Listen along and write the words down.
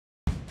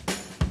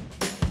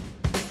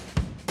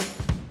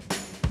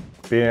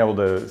Being able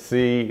to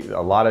see a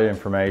lot of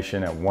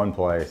information at one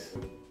place,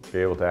 be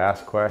able to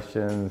ask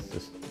questions,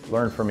 just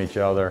learn from each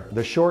other.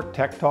 The short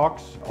tech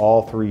talks,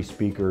 all three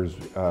speakers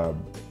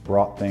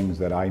brought things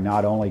that I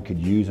not only could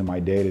use in my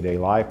day-to-day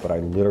life, but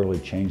I literally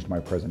changed my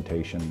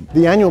presentation.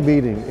 The annual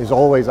meeting is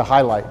always a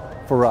highlight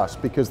for us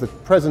because the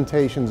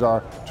presentations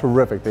are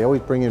terrific. They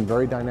always bring in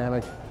very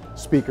dynamic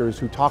speakers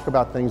who talk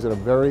about things that are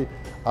very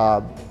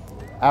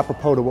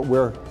apropos to what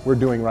we're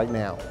doing right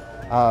now.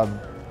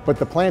 But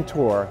the plant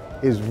tour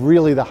is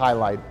really the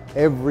highlight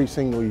every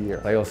single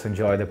year. I also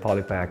enjoy the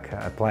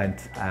Polypack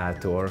plant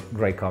tour,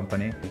 great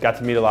company. Got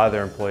to meet a lot of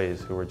their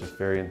employees who were just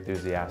very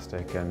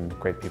enthusiastic and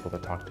great people to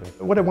talk to.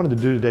 What I wanted to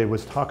do today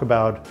was talk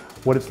about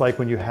what it's like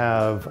when you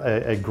have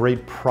a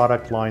great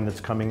product line that's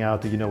coming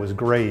out that you know is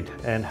great,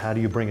 and how do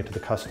you bring it to the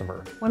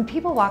customer. When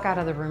people walk out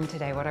of the room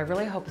today, what I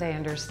really hope they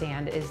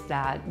understand is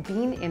that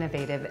being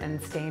innovative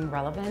and staying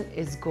relevant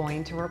is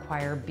going to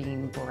require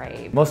being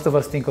brave. Most of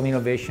us think of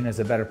innovation as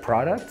a better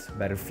product,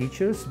 better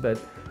features, but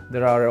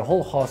there are a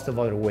whole host of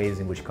other ways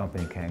in which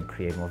company can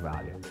create more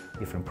value.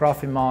 Different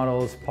profit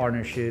models,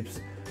 partnerships,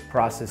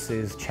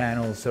 processes,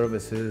 channels,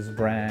 services,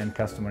 brand,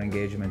 customer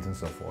engagement, and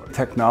so forth.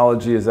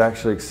 Technology has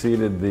actually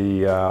exceeded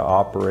the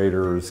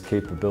operators'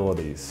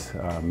 capabilities.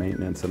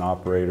 Maintenance and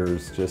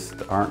operators just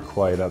aren't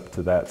quite up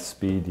to that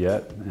speed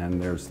yet,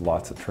 and there's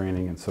lots of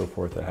training and so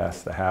forth that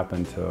has to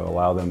happen to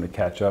allow them to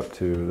catch up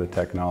to the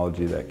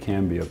technology that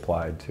can be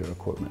applied to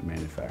equipment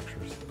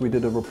manufacturers. We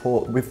did a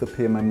report with the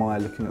PMMI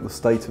looking at the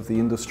state of the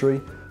industry.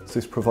 So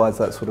this provides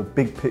that sort of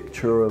big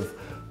picture of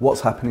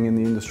what's happening in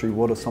the industry,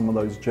 what are some of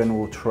those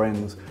general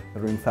trends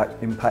that are in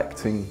fact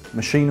impacting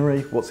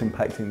machinery, what's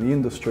impacting the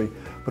industry,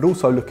 but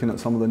also looking at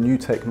some of the new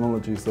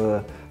technologies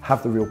that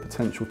have the real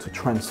potential to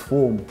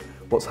transform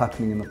what's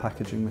happening in the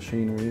packaging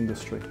machinery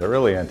industry. I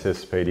really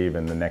anticipate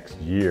even the next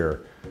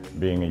year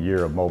being a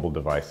year of mobile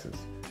devices.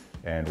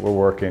 And we're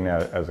working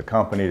as a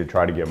company to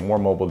try to get more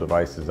mobile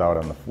devices out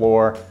on the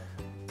floor,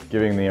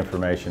 giving the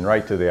information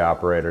right to the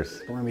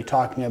operators. We're going to be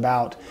talking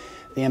about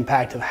the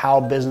impact of how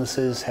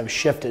businesses have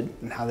shifted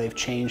and how they've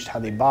changed how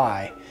they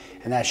buy,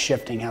 and that's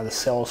shifting how the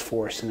sales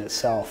force in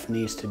itself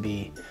needs to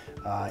be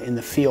in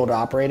the field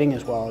operating,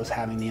 as well as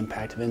having the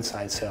impact of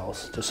inside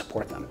sales to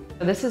support them.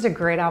 This is a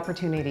great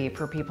opportunity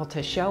for people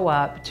to show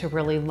up, to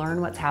really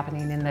learn what's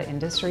happening in the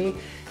industry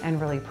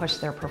and really push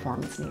their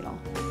performance needle.